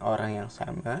hubungan dengan orang yang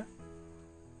sama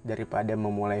daripada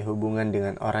memulai hubungan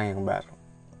dengan orang yang baru.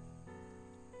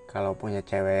 Kalau punya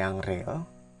cewek yang real,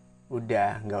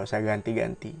 udah gak usah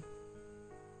ganti-ganti.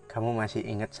 Kamu masih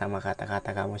ingat sama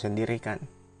kata-kata kamu sendiri kan?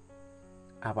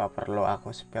 Apa perlu aku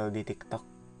spell di TikTok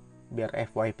biar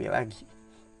FYP lagi?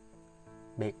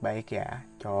 Baik-baik ya,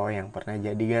 cowok yang pernah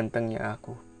jadi gantengnya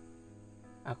aku.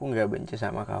 Aku gak benci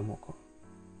sama kamu kok.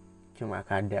 Cuma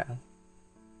kadang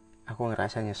aku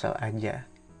ngerasa nyesel aja.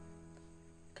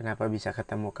 Kenapa bisa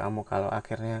ketemu kamu kalau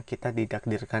akhirnya kita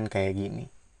ditakdirkan kayak gini?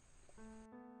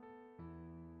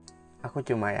 Aku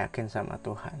cuma yakin sama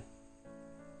Tuhan,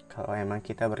 kalau emang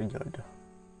kita berjodoh,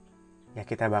 ya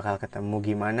kita bakal ketemu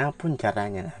gimana pun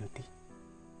caranya nanti.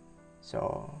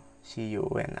 So, see you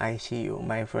when I see you,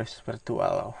 my first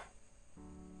virtual love.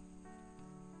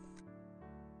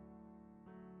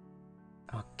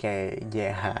 Oke,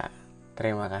 JH,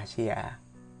 terima kasih ya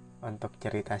untuk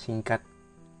cerita singkat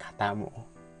katamu.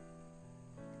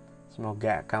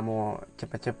 Semoga kamu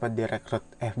cepat-cepat direkrut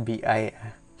FBI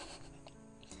ya.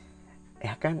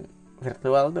 Ya kan,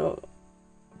 virtual tuh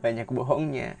banyak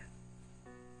bohongnya.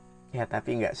 Ya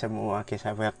tapi gak semua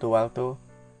kisah virtual tuh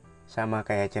sama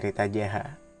kayak cerita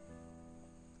JH.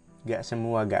 Gak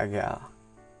semua gagal.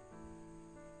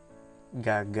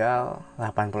 Gagal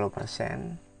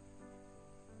 80%.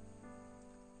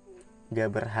 Gak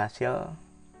berhasil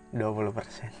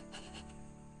 20%.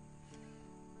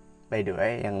 By the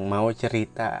way, yang mau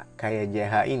cerita kayak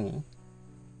JH ini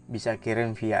bisa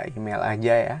kirim via email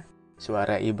aja ya,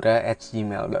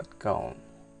 suaraibra@gmail.com.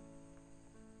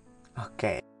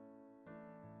 Oke.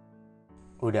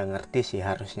 Udah ngerti sih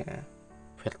harusnya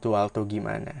virtual tuh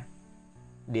gimana.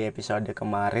 Di episode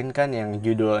kemarin kan yang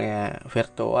judulnya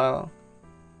virtual,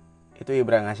 itu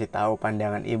Ibra ngasih tahu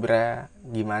pandangan Ibra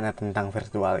gimana tentang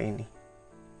virtual ini.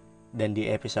 Dan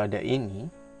di episode ini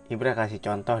Ibra kasih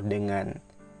contoh dengan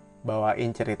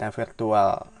bawain cerita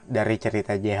virtual dari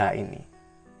cerita JH ini.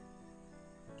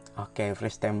 Oke,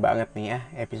 freestyle banget nih ya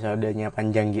episodenya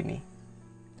panjang gini.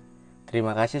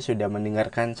 Terima kasih sudah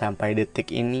mendengarkan sampai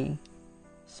detik ini.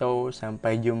 So,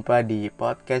 sampai jumpa di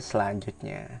podcast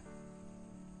selanjutnya.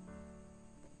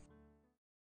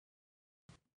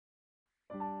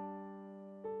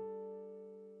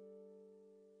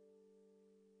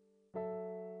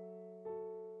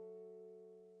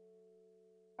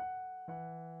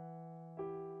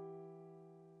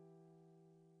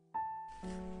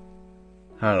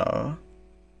 Halo,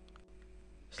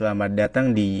 selamat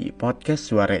datang di podcast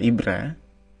Suara Ibra.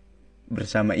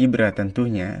 Bersama Ibra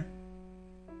tentunya,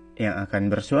 yang akan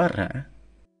bersuara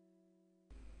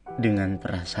dengan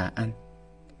perasaan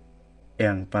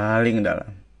yang paling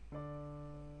dalam.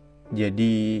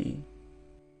 Jadi,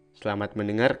 selamat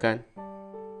mendengarkan.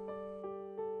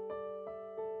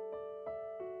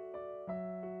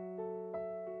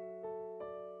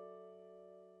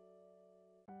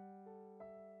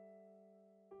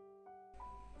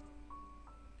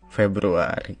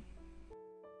 Februari.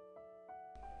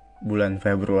 Bulan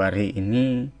Februari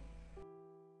ini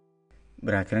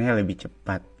berakhirnya lebih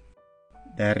cepat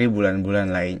dari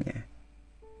bulan-bulan lainnya.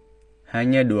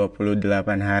 Hanya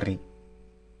 28 hari.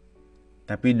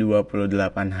 Tapi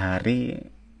 28 hari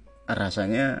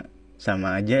rasanya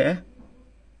sama aja ya.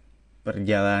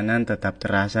 Perjalanan tetap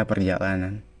terasa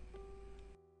perjalanan.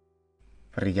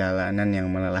 Perjalanan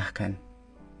yang melelahkan.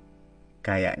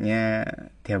 Kayaknya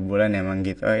tiap bulan emang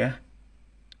gitu ya.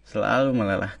 Selalu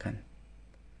melelahkan.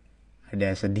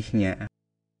 Ada sedihnya,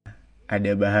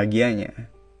 ada bahagianya,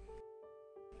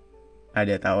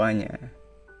 ada tawanya.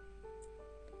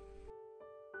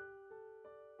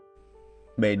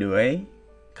 By the way,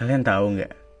 kalian tahu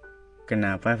nggak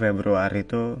kenapa Februari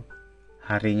itu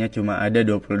harinya cuma ada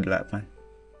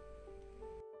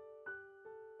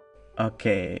 28?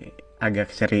 Oke,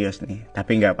 agak serius nih,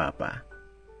 tapi nggak apa-apa.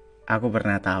 Aku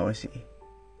pernah tahu sih,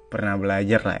 pernah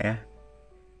belajar lah ya.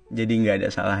 Jadi nggak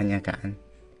ada salahnya kan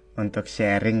untuk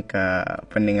sharing ke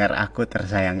pendengar aku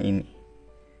tersayang ini.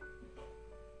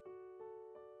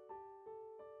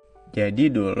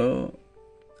 Jadi dulu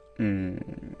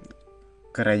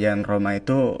kerajaan Roma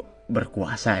itu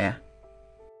berkuasa ya.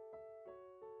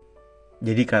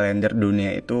 Jadi kalender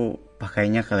dunia itu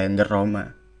pakainya kalender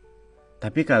Roma.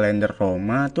 Tapi kalender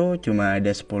Roma tuh cuma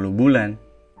ada 10 bulan.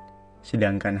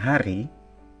 Sedangkan hari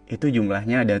itu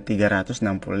jumlahnya ada 365.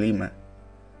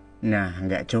 Nah,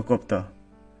 nggak cukup tuh.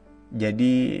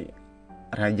 Jadi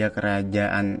raja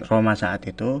kerajaan Roma saat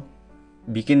itu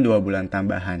bikin 2 bulan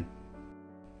tambahan.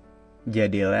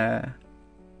 Jadilah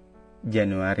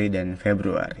Januari dan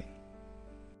Februari.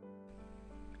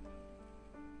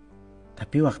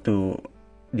 Tapi waktu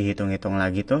dihitung-hitung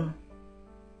lagi tuh,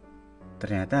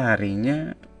 ternyata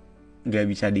harinya gak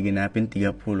bisa digenapin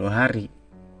 30 hari.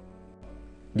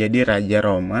 Jadi Raja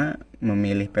Roma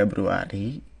memilih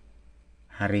Februari,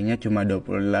 harinya cuma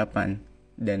 28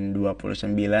 dan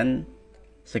 29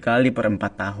 sekali per 4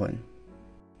 tahun.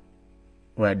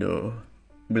 Waduh,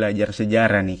 belajar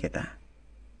sejarah nih kita.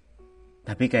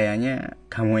 Tapi kayaknya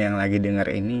kamu yang lagi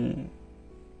denger ini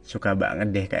suka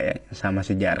banget deh kayaknya sama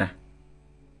sejarah.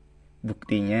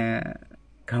 Buktinya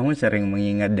kamu sering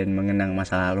mengingat dan mengenang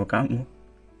masa lalu kamu.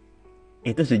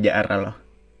 Itu sejarah loh.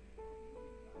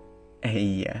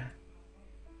 Iya,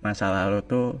 masa lalu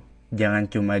tuh jangan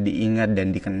cuma diingat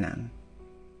dan dikenang,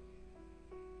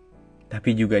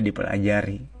 tapi juga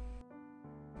dipelajari.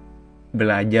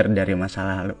 Belajar dari masa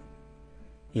lalu.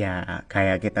 Ya,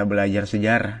 kayak kita belajar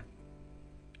sejarah.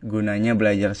 Gunanya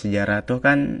belajar sejarah tuh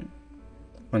kan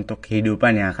untuk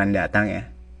kehidupan yang akan datang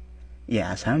ya. Ya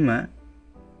sama,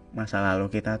 masa lalu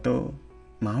kita tuh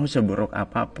mau seburuk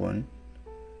apapun,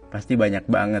 pasti banyak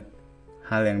banget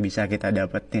hal yang bisa kita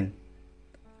dapetin.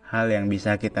 Hal yang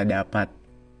bisa kita dapat,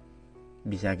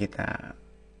 bisa kita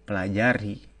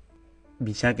pelajari,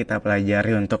 bisa kita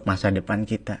pelajari untuk masa depan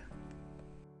kita.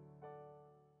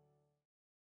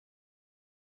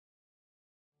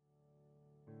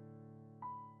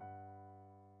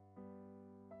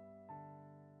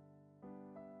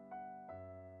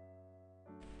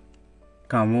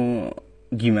 Kamu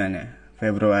gimana?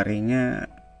 Februarinya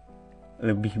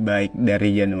lebih baik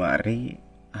dari Januari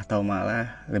atau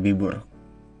malah lebih buruk?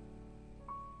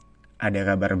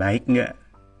 Ada kabar baik nggak?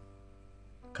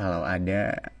 Kalau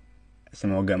ada,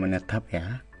 semoga menetap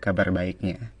ya kabar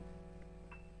baiknya.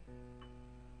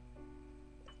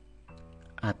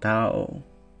 Atau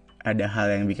ada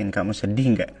hal yang bikin kamu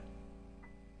sedih nggak?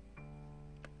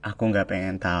 Aku nggak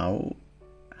pengen tahu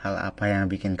hal apa yang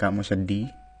bikin kamu sedih.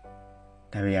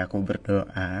 Tapi aku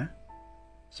berdoa,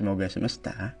 semoga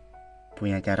semesta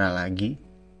punya cara lagi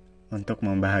untuk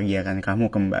membahagiakan kamu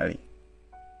kembali.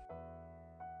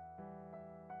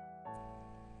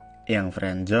 Yang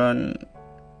friendzone,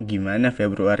 gimana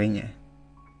Februarinya?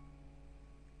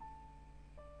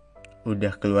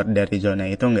 Udah keluar dari zona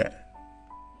itu nggak?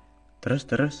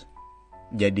 Terus,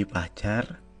 jadi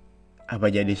pacar,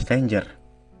 apa jadi stranger?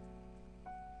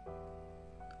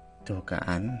 Tuh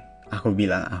kan, aku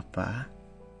bilang apa?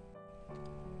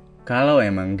 Kalau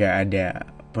emang nggak ada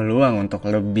peluang untuk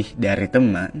lebih dari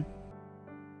teman,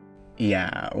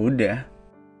 ya udah.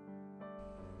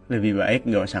 Lebih baik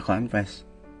nggak usah confess.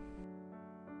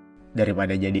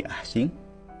 Daripada jadi asing.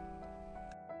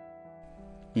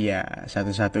 Ya,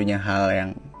 satu-satunya hal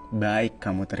yang baik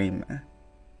kamu terima,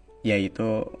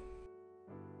 yaitu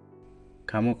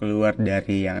kamu keluar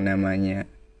dari yang namanya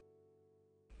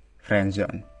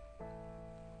friendzone.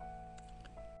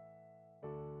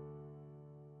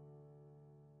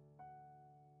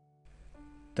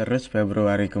 Terus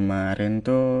Februari kemarin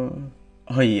tuh,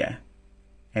 oh iya,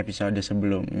 episode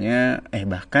sebelumnya,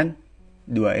 bahkan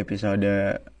 2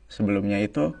 episode sebelumnya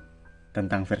itu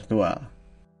tentang virtual.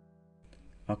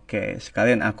 Oke,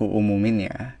 sekalian aku umumin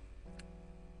ya.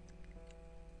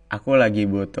 Aku lagi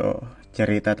butuh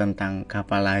cerita tentang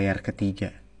kapal layar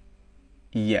ketiga.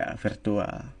 Iya,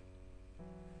 virtual.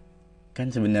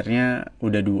 Kan sebenarnya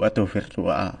udah 2 tuh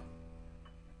virtual.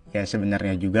 Ya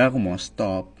sebenarnya juga aku mau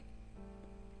stop.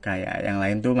 Kayak yang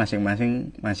lain tuh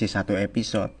masing-masing masih 1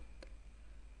 episode.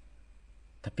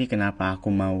 Tapi kenapa aku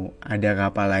mau ada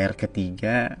kapal layar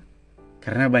ketiga?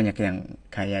 Karena banyak yang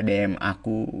kayak DM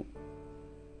aku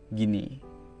gini.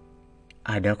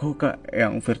 Ada kok kak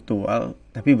yang virtual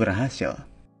tapi berhasil.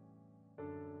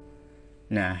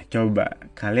 Nah coba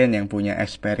kalian yang punya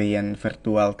experience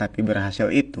virtual tapi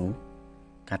berhasil itu,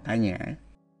 katanya,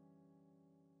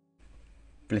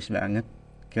 please banget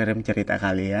kirim cerita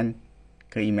kalian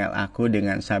ke email aku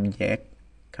dengan subjek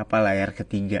kapal layar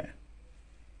ketiga.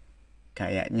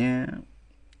 Kayaknya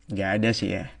gak ada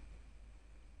sih ya.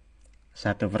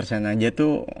 1% aja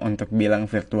tuh untuk bilang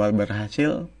virtual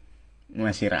berhasil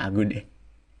masih ragu deh.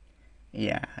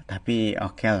 Ya tapi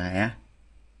oke lah ya.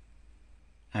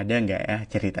 Ada gak ya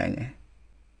ceritanya?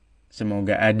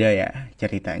 Semoga ada ya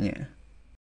ceritanya.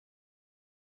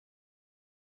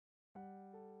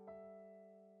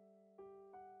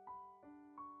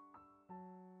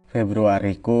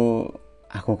 Februariku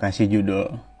aku kasih judul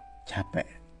capek.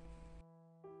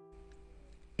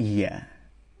 Iya,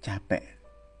 capek.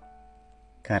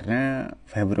 Karena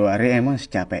Februari emang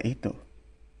secapek itu.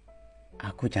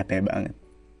 Aku capek banget.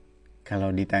 Kalau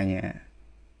ditanya,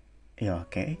 "You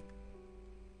okay?"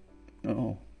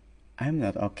 No, I'm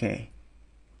not okay.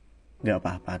 Gak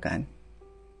apa-apa kan?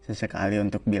 Sesekali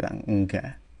untuk bilang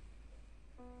enggak.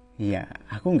 Ya,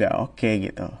 aku gak oke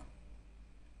gitu.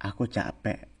 Aku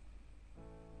capek.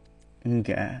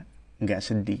 Enggak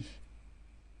sedih.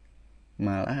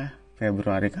 Malah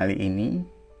Februari kali ini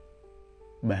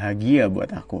bahagia buat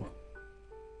aku.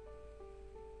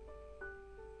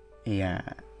 Ya,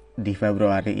 di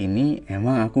Februari ini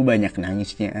emang aku banyak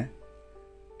nangisnya.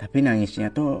 Tapi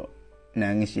nangisnya tuh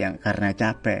nangis yang karena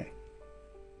capek,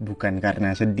 bukan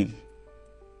karena sedih.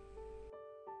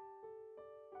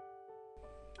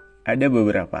 Ada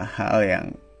beberapa hal yang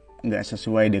gak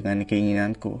sesuai dengan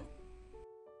keinginanku.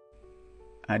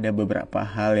 Ada beberapa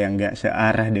hal yang gak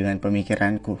searah dengan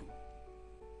pemikiranku.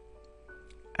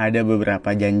 Ada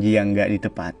beberapa janji yang gak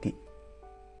ditepati.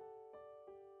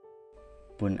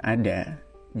 Pun ada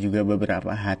juga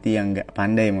beberapa hati yang gak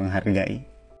pandai menghargai.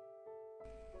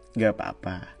 Gak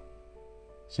apa-apa.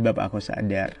 Sebab aku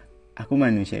sadar, aku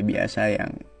manusia biasa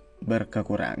yang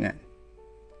berkekurangan.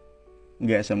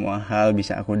 Gak semua hal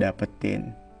bisa aku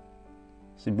dapetin.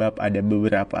 Sebab ada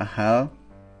beberapa hal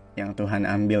yang Tuhan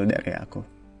ambil dari aku.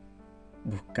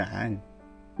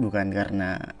 Bukan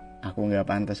karena aku gak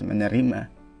pantas menerima.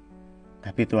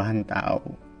 Tapi Tuhan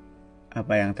tahu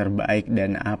apa yang terbaik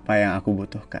dan apa yang aku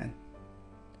butuhkan.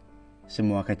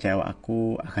 Semua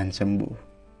kecewaku akan sembuh.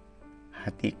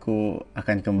 Hatiku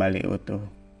akan kembali utuh.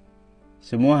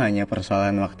 Semua hanya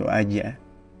persoalan waktu aja.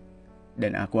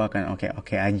 Dan aku akan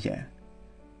oke-oke aja.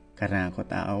 Karena aku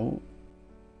tahu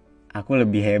aku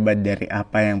lebih hebat dari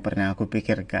apa yang pernah aku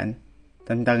pikirkan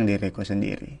tentang diriku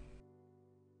sendiri.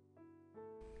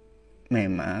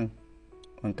 Memang,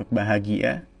 untuk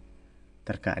bahagia,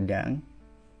 terkadang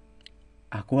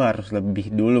aku harus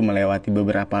lebih dulu melewati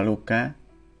beberapa luka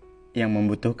yang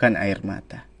membutuhkan air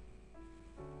mata.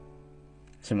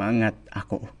 Semangat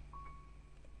aku.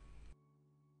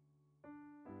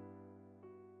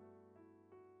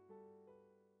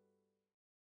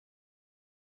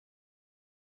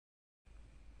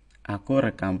 Aku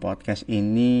rekam podcast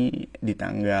ini di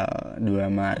tanggal 2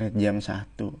 Maret jam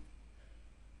 1.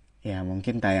 Ya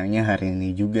mungkin tayangnya hari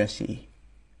ini juga sih.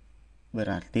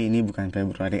 Berarti ini bukan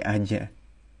Februari aja.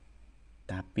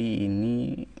 Tapi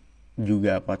ini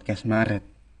juga podcast Maret.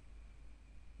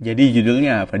 Jadi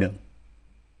judulnya apa dong?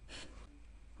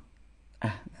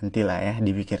 Nantilah ya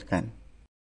dipikirkan.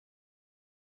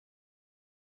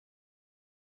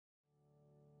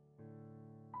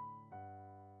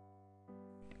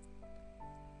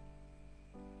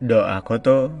 Doaku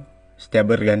tuh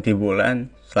setiap berganti bulan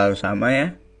selalu sama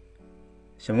ya.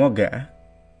 Semoga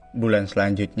bulan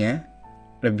selanjutnya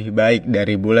lebih baik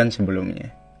dari bulan sebelumnya.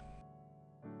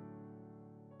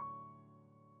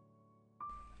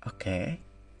 Oke.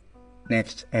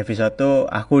 Next episode tuh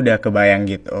aku udah kebayang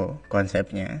gitu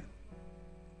konsepnya.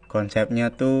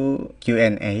 Konsepnya tuh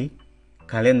Q&A.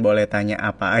 Kalian boleh tanya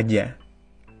apa aja.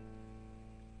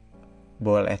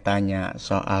 Boleh tanya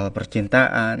soal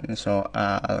percintaan,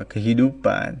 soal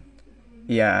kehidupan,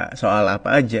 ya soal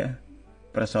apa aja.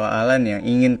 Persoalan yang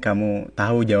ingin kamu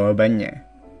tahu jawabannya.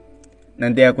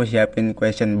 Nanti aku siapin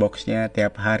question box-nya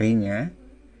tiap harinya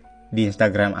di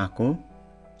Instagram aku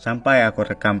sampai aku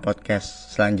rekam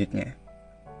podcast selanjutnya.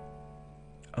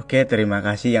 Oke, terima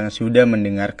kasih yang sudah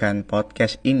mendengarkan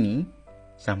podcast ini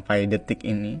sampai detik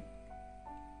ini.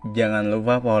 Jangan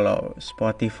lupa follow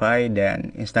Spotify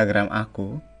dan Instagram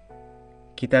aku.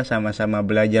 Kita sama-sama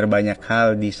belajar banyak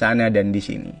hal di sana dan di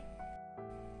sini.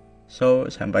 So,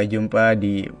 sampai jumpa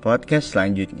di podcast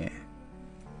selanjutnya.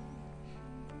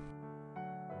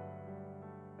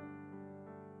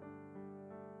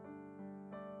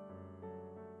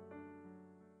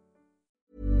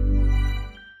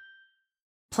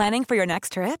 Planning for your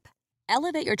next trip?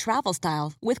 Elevate your travel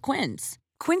style with Quince.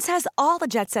 Quince has all the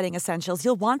jet-setting essentials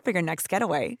you'll want for your next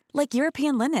getaway, like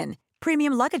European linen,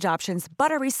 premium luggage options,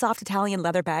 buttery soft Italian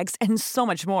leather bags, and so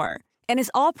much more. And is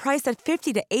all priced at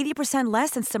 50 to 80%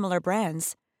 less than similar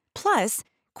brands. Plus,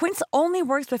 Quince only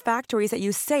works with factories that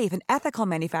use safe and ethical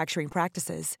manufacturing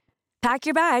practices. Pack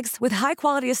your bags with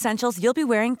high-quality essentials you'll be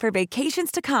wearing for vacations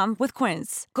to come with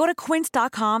Quince. Go to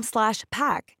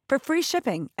quince.com/pack for free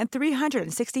shipping and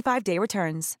 365-day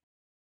returns.